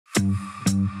Hi,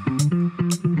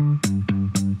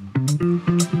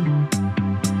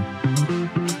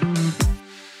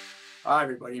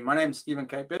 everybody. My name is Stephen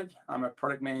Cakebread. I'm a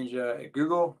product manager at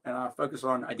Google, and I focus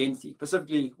on identity,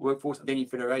 specifically Workforce Identity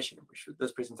Federation, which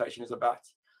this presentation is about.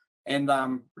 And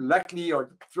luckily,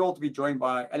 or thrilled to be joined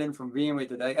by Allan from VMware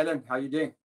today. Allan, how are you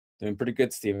doing? Doing pretty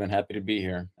good, Stephen. Happy to be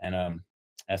here. And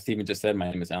as Stephen just said, my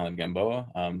name is Allan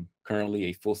Gamboa. I'm currently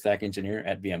a full stack engineer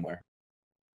at VMware.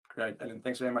 Great, Allan.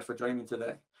 Thanks very much for joining me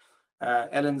today.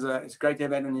 Allan's, it's great to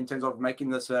have Allan in terms of making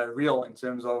this real in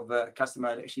terms of customer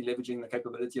actually leveraging the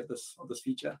capability of this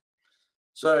feature.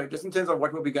 So just in terms of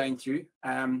what we'll be going through,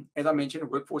 as I mentioned,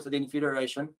 Workforce Identity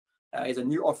Federation is a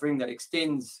new offering that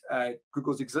extends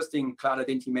Google's existing cloud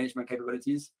identity management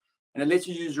capabilities, and it lets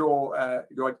you use your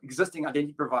existing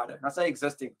identity provider. And I say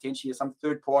existing, potentially some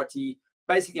third party,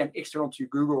 basically an external to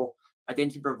Google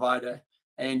identity provider,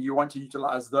 and you want to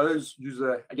utilize those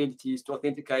user identities to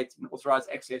authenticate and authorize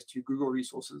access to Google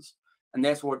resources. And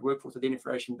that's what Workforce Identity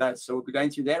Federation does. So we'll be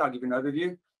going through that. I'll give you an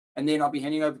overview, and then I'll be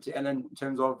handing over to Allan in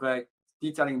terms of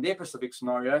detailing their specific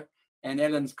scenario. And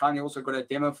Allan's kindly also got a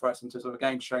demo for us in terms of,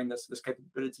 again, showing this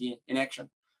capability in action.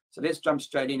 So let's jump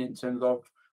straight in terms of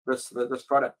this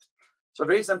product. So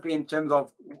very simply, in terms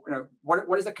of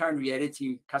what is the current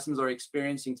reality customers are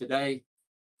experiencing today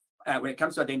when it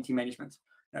comes to identity management.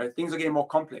 Things are getting more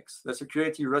complex. The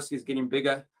security risk is getting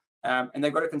bigger, and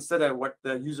they've got to consider what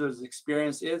the user's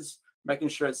experience is, making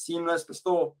sure it's seamless, but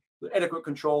still with adequate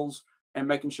controls, and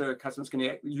making sure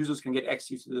users can get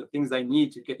access to the things they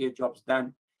need to get their jobs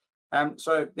done.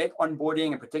 So that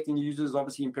onboarding and protecting users is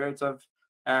obviously imperative.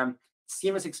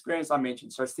 Seamless experience I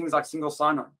mentioned. So it's things like single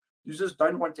sign-on. Users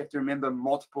don't want to have to remember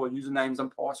multiple usernames and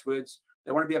passwords.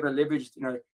 They want to be able to leverage,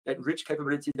 that rich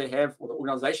capability they have, or the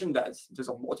organization does, in terms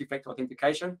of multi-factor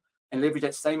authentication, and leverage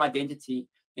that same identity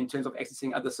in terms of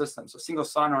accessing other systems. So single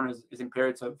sign-on is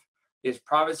imperative. There's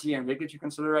privacy and regulatory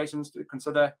considerations to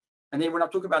consider. And then when I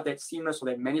talk about that seamless or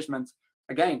that management,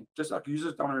 again, just like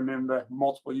users don't remember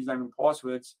multiple usernames and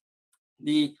passwords,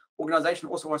 the organization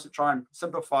also wants to try and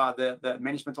simplify the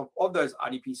management of those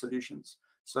IDP solutions.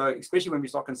 So especially when we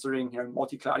start considering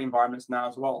multi-cloud environments now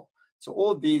as well. So all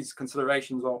of these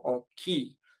considerations are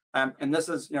key. And this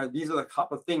is, these are the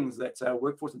couple of things that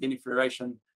Workforce Identity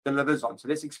Federation delivers on. So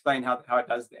let's explain how it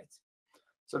does that.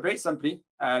 So very simply,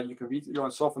 you can read it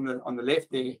yourself on the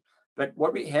left there. But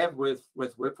what we have with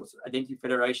Workforce Identity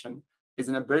Federation is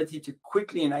an ability to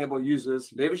quickly enable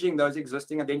users leveraging those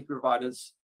existing identity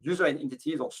providers, user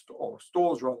entities or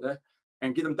stores rather,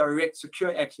 and give them direct,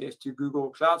 secure access to Google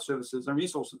Cloud services and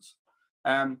resources.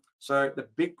 So the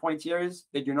big point here is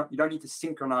that you don't need to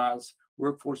synchronize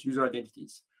workforce user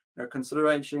identities.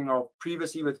 Consideration of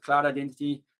previously with cloud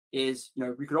identity is,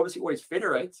 we could obviously always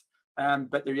federate,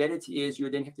 but the reality is you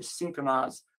then have to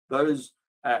synchronize those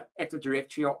Active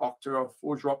Directory or Okta or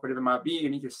ForgeRock, whatever it might be. You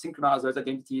need to synchronize those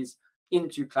identities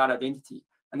into cloud identity.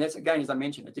 And that's, again, as I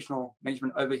mentioned, additional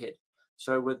management overhead.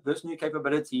 So with this new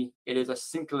capability, it is a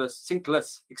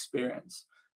syncless experience.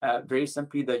 Very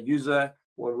simply, the user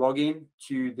will log in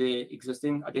to their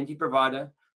existing identity provider,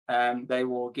 and they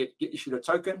will get issued a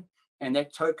token, and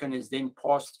that token is then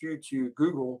passed through to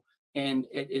Google, and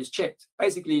it is checked.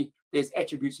 Basically, there's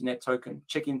attributes in that token,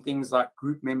 checking things like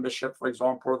group membership, for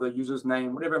example, or the user's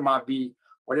name, whatever it might be,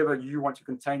 whatever you want to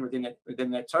contain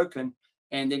within that token,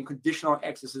 and then conditional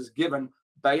access is given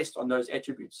based on those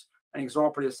attributes. An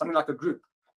example is something like a group.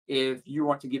 If you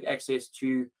want to give access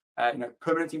to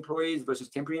permanent employees versus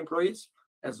temporary employees,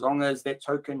 as long as that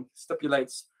token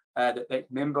stipulates that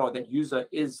member or that user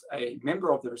is a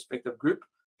member of the respective group,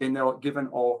 then they're given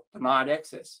or denied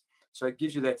access. So it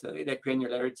gives you that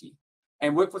granularity.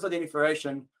 And Workforce Identity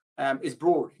Federation is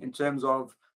broad in terms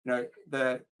of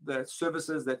the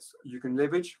services that you can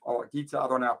leverage are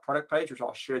detailed on our product page, which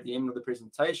I'll share at the end of the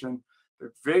presentation.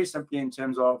 But very simply in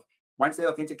terms of once they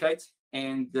authenticate,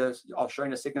 and I'll show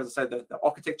in a second, as I said, the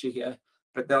architecture here,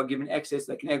 but they're given access,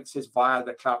 they can access via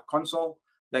the Cloud Console,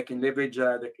 they can leverage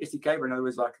the SDK, but in other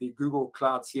words, like the Google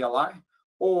Cloud CLI,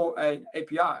 or an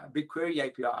API, a BigQuery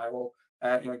API, or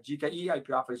GKE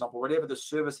API, for example, whatever the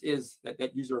service is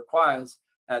that user requires,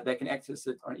 they can access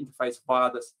it on interface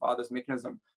via this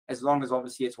mechanism, as long as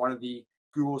obviously it's one of the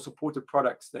Google supported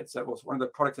products that's one of the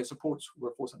products that supports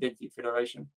Workforce Identity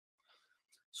Federation.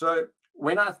 So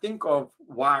when I think of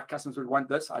why customers would want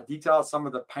this, I detail some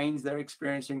of the pains they're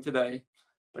experiencing today.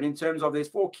 But in terms of, there's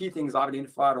 4 key things I've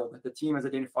identified, or that the team has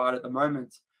identified at the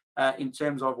moment, in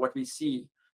terms of what we see.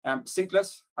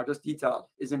 Syncless, I just detailed,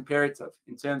 is imperative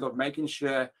in terms of making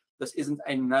sure this isn't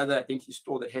another identity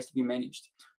store that has to be managed.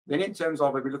 Then in terms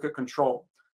of, if we look at control,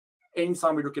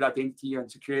 anytime we look at identity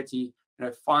and security,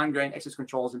 fine-grained access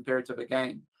control is imperative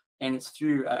again. And it's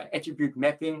through attribute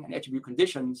mapping and attribute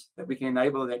conditions that we can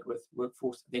enable that with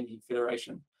Workforce Identity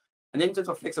Federation. And then in terms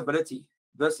of flexibility,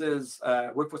 this is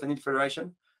Workforce Identity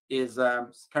Federation is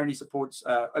currently supports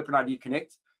OpenID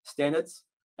Connect standards,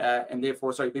 and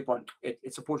therefore, sorry,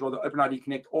 it supports all the OpenID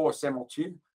Connect or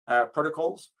SAML2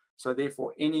 protocols. So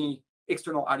therefore, any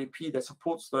external IDP that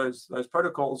supports those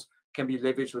protocols can be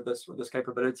leveraged with this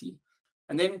capability.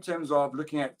 And then in terms of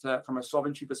looking at from a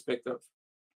sovereignty perspective,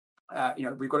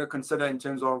 we've got to consider in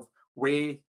terms of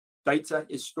where data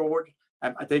is stored.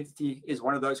 Identity is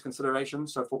one of those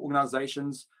considerations. So for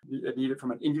organizations that need it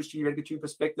from an industry regulatory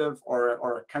perspective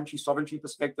or a country sovereignty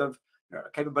perspective, a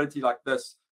capability like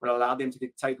this will allow them to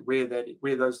dictate where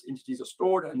those entities are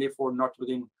stored, and therefore not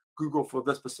within Google for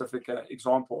this specific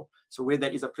example. So where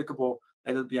that is applicable,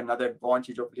 that'll be another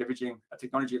advantage of leveraging a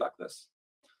technology like this.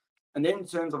 And then in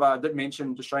terms of, I did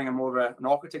mention just showing a more of an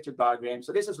architecture diagram.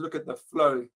 So let's just look at the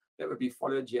flow that would be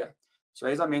followed here. So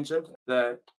as I mentioned,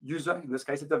 the user, in this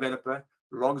case the developer,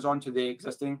 logs on to their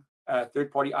existing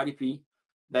third-party IDP.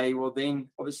 They will then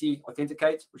obviously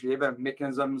authenticate, whichever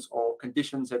mechanisms or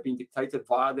conditions have been dictated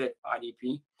via that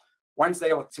IDP. Once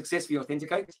they are successfully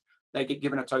authenticated, they get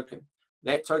given a token.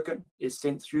 That token is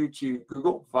sent through to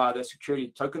Google via the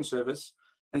security token service.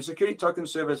 And the security token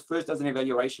service first does an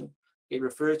evaluation. It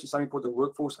refers to something called the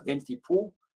Workforce Identity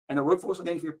Pool. And the Workforce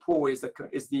Identity Pool is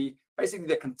basically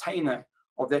the container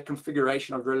of that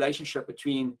configuration of the relationship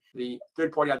between the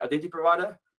third-party identity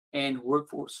provider and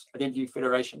Workforce Identity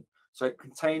Federation. So it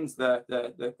contains the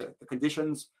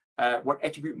conditions, what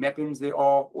attribute mappings there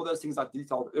are, all those things I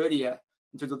detailed earlier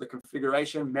in terms of the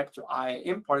configuration mapped to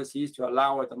IAM policies to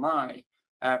allow or deny.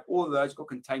 All of those got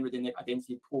contained within the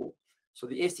identity pool. So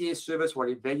the SES service will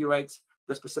evaluate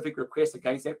the specific request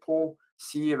against that pool,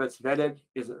 see if it's valid,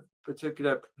 is a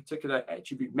particular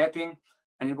attribute mapping,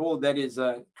 and if all that is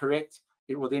correct,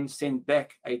 it will then send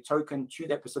back a token to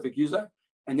that specific user,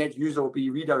 and that user will be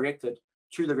redirected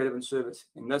to the relevant service.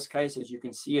 In this case, as you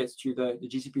can see, it's to the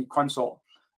GCP console,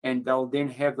 and they'll then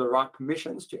have the right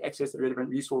permissions to access the relevant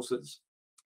resources.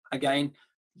 Again,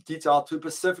 detailed to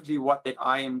specifically what that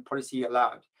IAM policy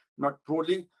allowed, not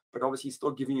broadly, but obviously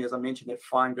still giving you, as I mentioned, that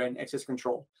fine-grained access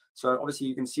control. So obviously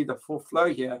you can see the full flow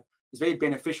here is very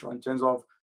beneficial in terms of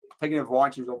taking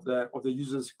advantage of the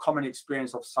user's common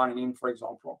experience of signing in, for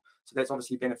example. So that's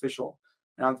obviously beneficial.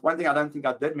 Now, one thing I don't think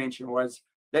I did mention was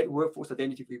that Workforce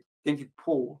Identity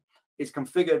Pool is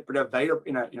configured but available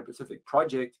in a specific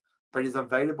project, but is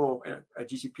available in a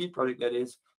GCP project that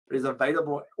is, but is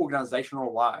available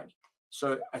organizational wide.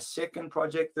 So a second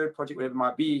project, third project, whatever it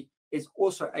might be, is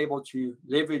also able to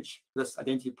leverage this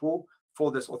identity pool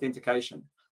for this authentication.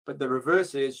 But the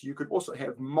reverse is you could also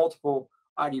have multiple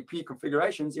IDP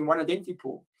configurations in one identity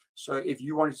pool. So if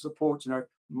you wanted to support,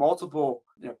 multiple,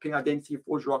 ping identity,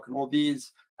 ForgeRock, and all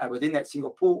these within that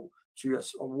single pool to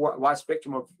a wide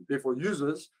spectrum of therefore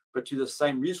users, but to the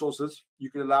same resources, you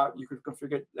could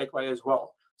configure it that way as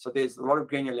well. So there's a lot of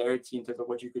granularity in terms of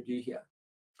what you could do here.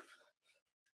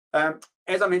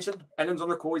 As I mentioned, Allan's on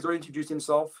the call. He's already introduced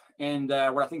himself. And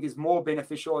what I think is more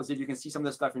beneficial is that you can see some of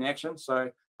the stuff in action.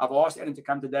 So I've asked Allan to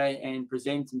come today and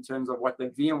present in terms of what the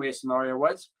VMware scenario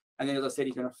was. And then, as I said,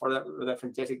 he's going to follow that with a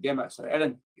fantastic demo. So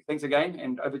Allan, thanks again,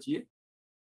 and over to you.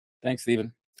 Thanks,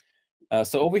 Stephen.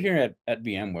 So over here at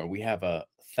VMware, we have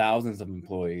thousands of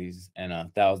employees and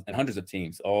hundreds of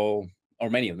teams, or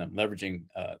many of them, leveraging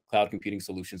cloud computing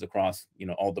solutions across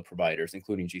all the providers,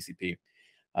 including GCP.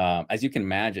 As you can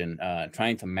imagine,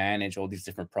 trying to manage all these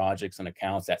different projects and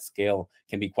accounts at scale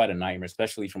can be quite a nightmare,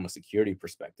 especially from a security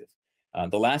perspective.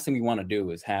 The last thing we want to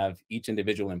do is have each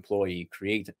individual employee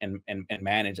create and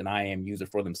manage an IAM user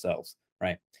for themselves,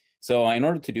 right? So in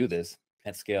order to do this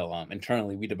at scale,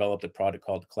 internally, we developed a product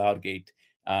called CloudGate,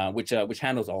 which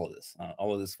handles all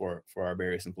of this for our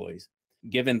various employees.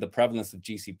 Given the prevalence of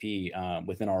GCP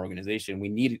within our organization, we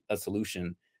need a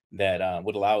solution that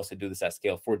would allow us to do this at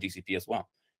scale for GCP as well.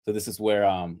 So this is where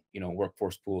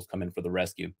workforce pools come in for the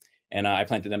rescue, and I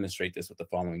plan to demonstrate this with the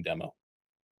following demo.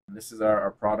 This is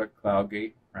our product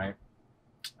CloudGate, right,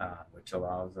 which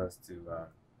allows us to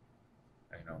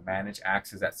manage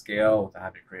access at scale without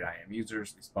having to create IAM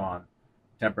users, spawn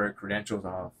temporary credentials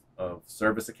of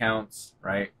service accounts,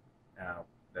 right,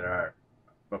 that are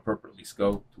appropriately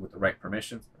scoped with the right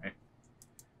permissions, right.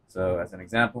 So as an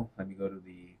example, let me go to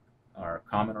our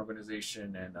common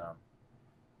organization and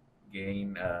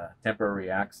gain temporary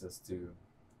access to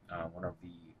one of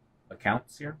the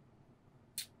accounts here.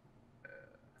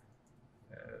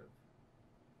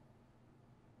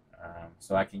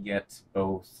 So I can get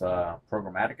both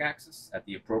programmatic access at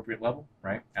the appropriate level,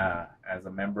 right, as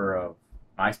a member of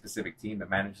my specific team that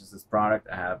manages this product,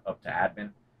 I have up to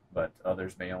admin, but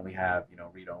others may only have,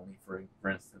 read only, for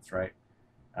instance, right?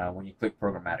 When you click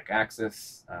programmatic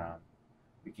access,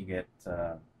 we can get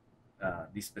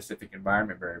these specific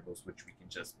environment variables, which we can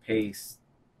just paste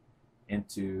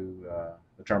into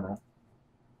the terminal.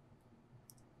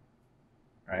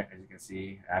 Right, as you can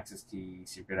see, access key,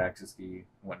 secret access key,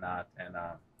 whatnot, and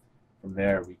from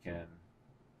there we can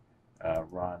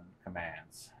run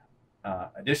commands.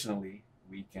 Additionally,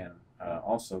 we can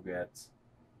also get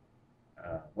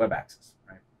web access,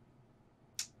 right?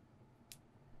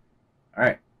 All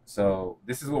right, so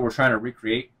this is what we're trying to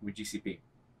recreate with GCP.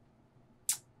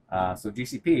 So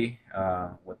GCP,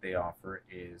 what they offer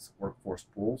is workforce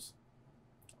pools.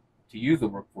 To use the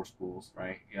workforce pools,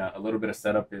 right, a little bit of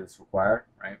setup is required,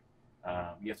 right?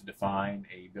 You have to define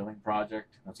a billing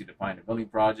project. Once you define a billing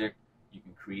project, you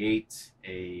can create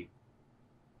a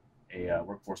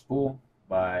workforce pool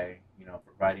by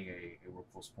providing a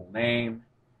workforce pool name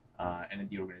and then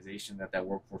the organization that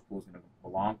workforce pool is going to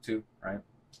belong to, right?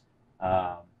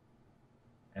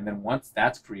 And then once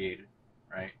that's created,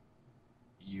 right,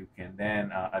 you can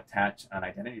then attach an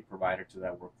identity provider to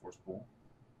that workforce pool,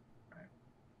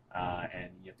 right?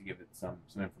 And you have to give it some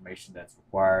information that's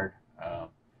required.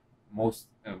 Most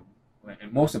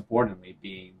importantly,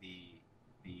 being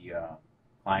the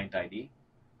client ID,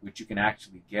 which you can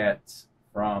actually get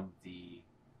from the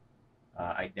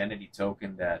identity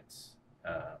token that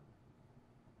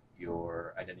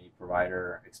your identity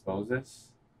provider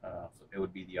exposes. So it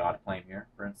would be the auth claim here,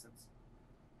 for instance.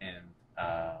 And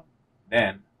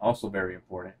then, also very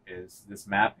important, is this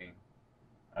mapping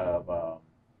of, I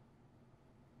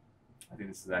think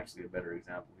this is actually a better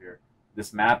example here,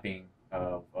 this mapping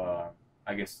of,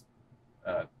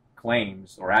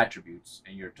 claims or attributes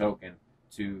in your token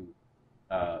to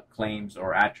claims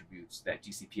or attributes that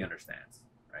GCP understands,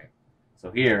 right?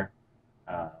 So here,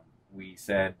 we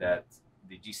said that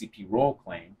the GCP role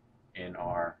claim in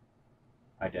our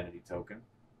identity token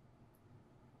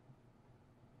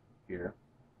here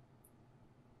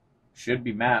should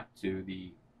be mapped to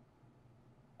the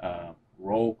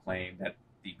role claim that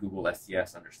the Google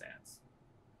STS understands,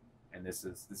 and this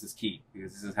is key,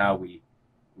 because this is how we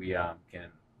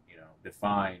can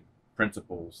define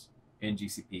principles in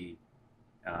GCP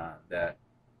that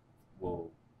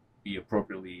will be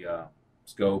appropriately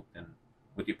scoped and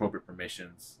with the appropriate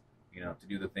permissions, to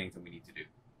do the things that we need to do.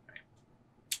 Right?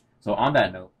 So on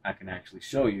that note, I can actually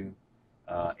show you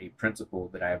a principle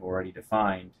that I have already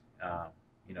defined,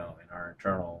 in our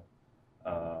internal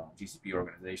GCP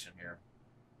organization here,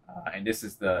 and this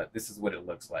is what it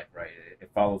looks like, right? It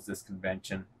follows this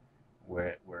convention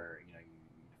where you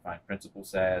define principal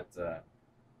set,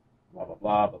 blah blah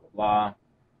blah blah blah blah,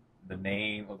 the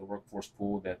name of the workforce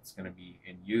pool that's going to be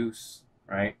in use,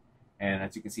 right? And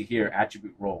as you can see here,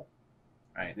 attribute role,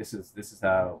 right? This is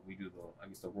how we do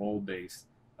the role-based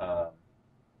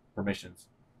permissions,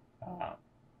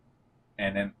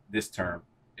 and then this term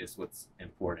is what's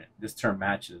important. This term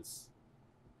matches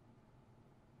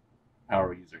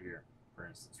power user here, for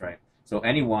instance, right? So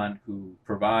anyone who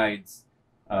provides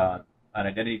an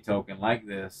identity token like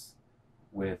this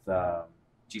with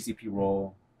GCP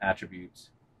role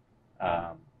attributes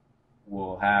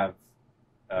will have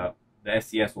the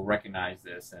STS will recognize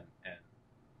this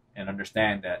and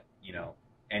understand that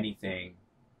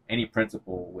any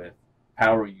principal with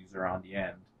power user on the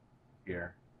end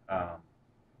here,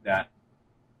 that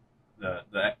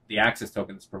the access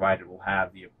token that's provided will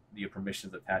have the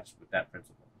permissions attached with that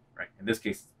principal, right? In this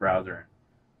case, it's browser and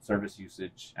service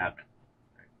usage admin.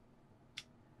 Right?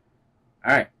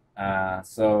 All right.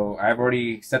 So I've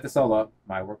already set this all up.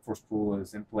 My workforce pool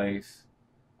is in place.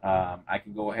 I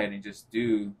can go ahead and just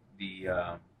do the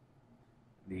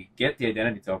get the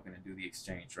identity token and do the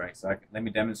exchange, right? So let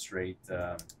me demonstrate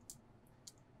the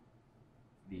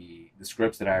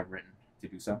scripts that I've written to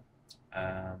do so.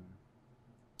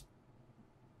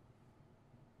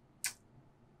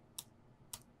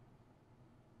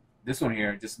 This one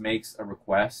here just makes a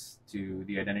request to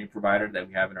the identity provider that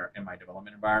we have in my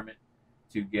development environment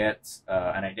to get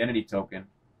an identity token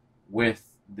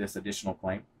with this additional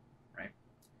claim, right?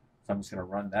 So I'm just going to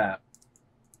run that.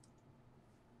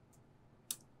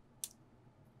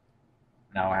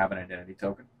 Now I have an identity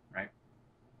token, right?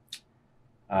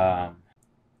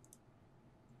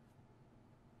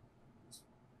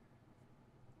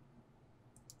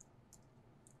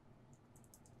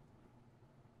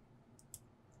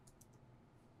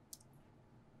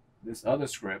 This other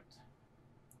script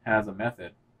has a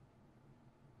method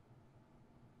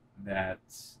that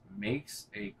makes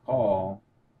a call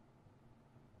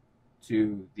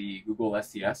to the Google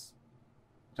STS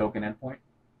token endpoint,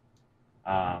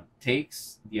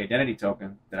 takes the identity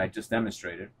token that I just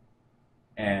demonstrated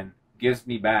and gives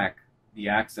me back the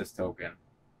access token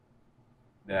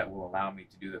that will allow me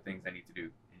to do the things I need to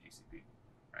do in GCP,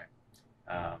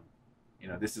 right? You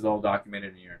know, this is all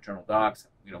documented in your internal docs.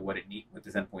 You know what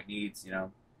this endpoint needs. You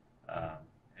know,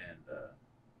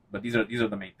 but these are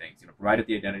the main things. You know, provided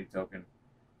the identity token,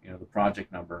 you know, the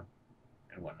project number,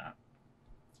 and whatnot.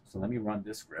 So let me run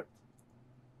this script.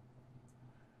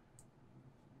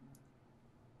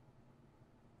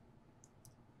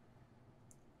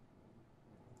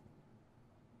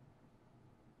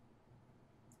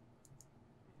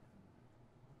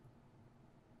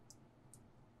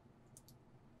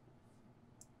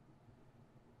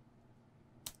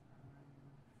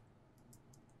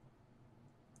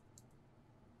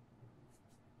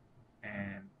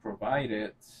 And provide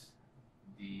it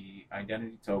the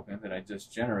identity token that I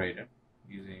just generated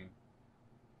using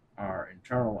our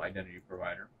internal identity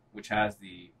provider, which has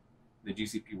the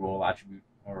GCP role attribute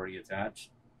already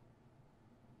attached.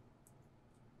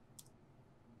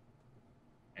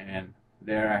 And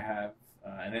there I have,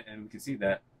 and we can see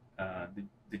that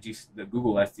the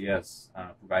Google STS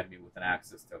provided me with an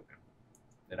access token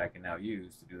that I can now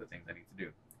use to do the things I need to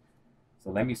do. So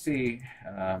let me see.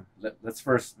 Let's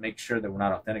first make sure that we're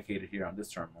not authenticated here on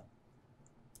this terminal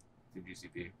to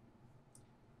GCP.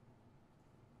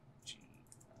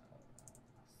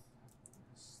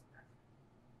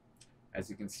 As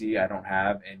you can see, I don't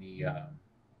have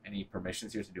any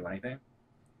permissions here to do anything,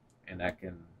 and that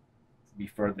can be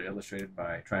further illustrated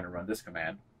by trying to run this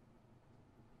command.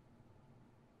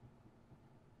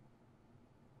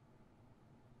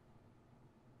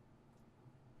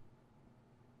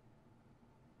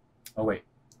 Oh wait,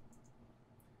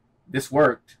 this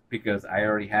worked because I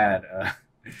already had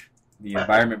the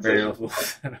environment variables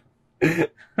set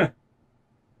up.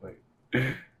 Wait,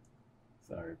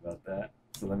 sorry about that.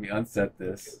 So let me unset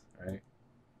this, right?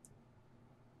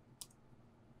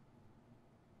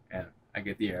 And I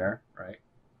get the error, right?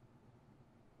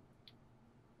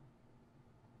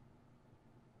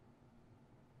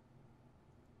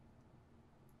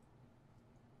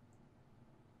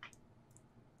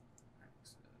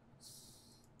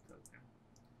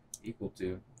 Equal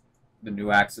to the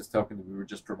new access token that we were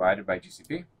just provided by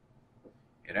GCP.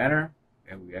 Hit enter,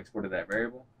 and we exported that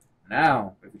variable.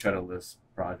 Now, if we try to list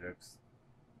projects,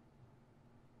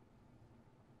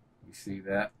 we see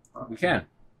that we can.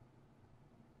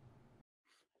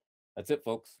 That's it,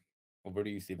 folks. Over to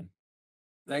you, Stephen.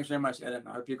 Thanks very much, Allan.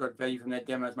 I hope you got value from that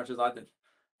demo as much as I did.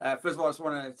 First of all, I just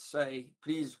want to say,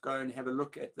 please go and have a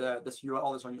look at this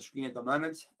URL that's on your screen at the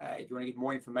moment. If you want to get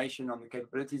more information on the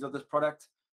capabilities of this product,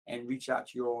 and reach out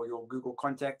to your Google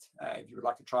contact if you would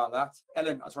like to try it out.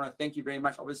 Allan, I just want to thank you very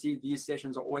much. Obviously, these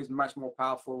sessions are always much more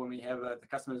powerful when we have the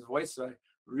customer's voice. So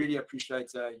really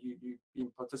appreciate you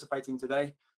being participating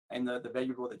today and the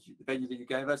value that you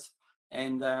gave us.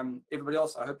 And everybody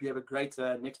else, I hope you have a great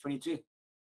next 22.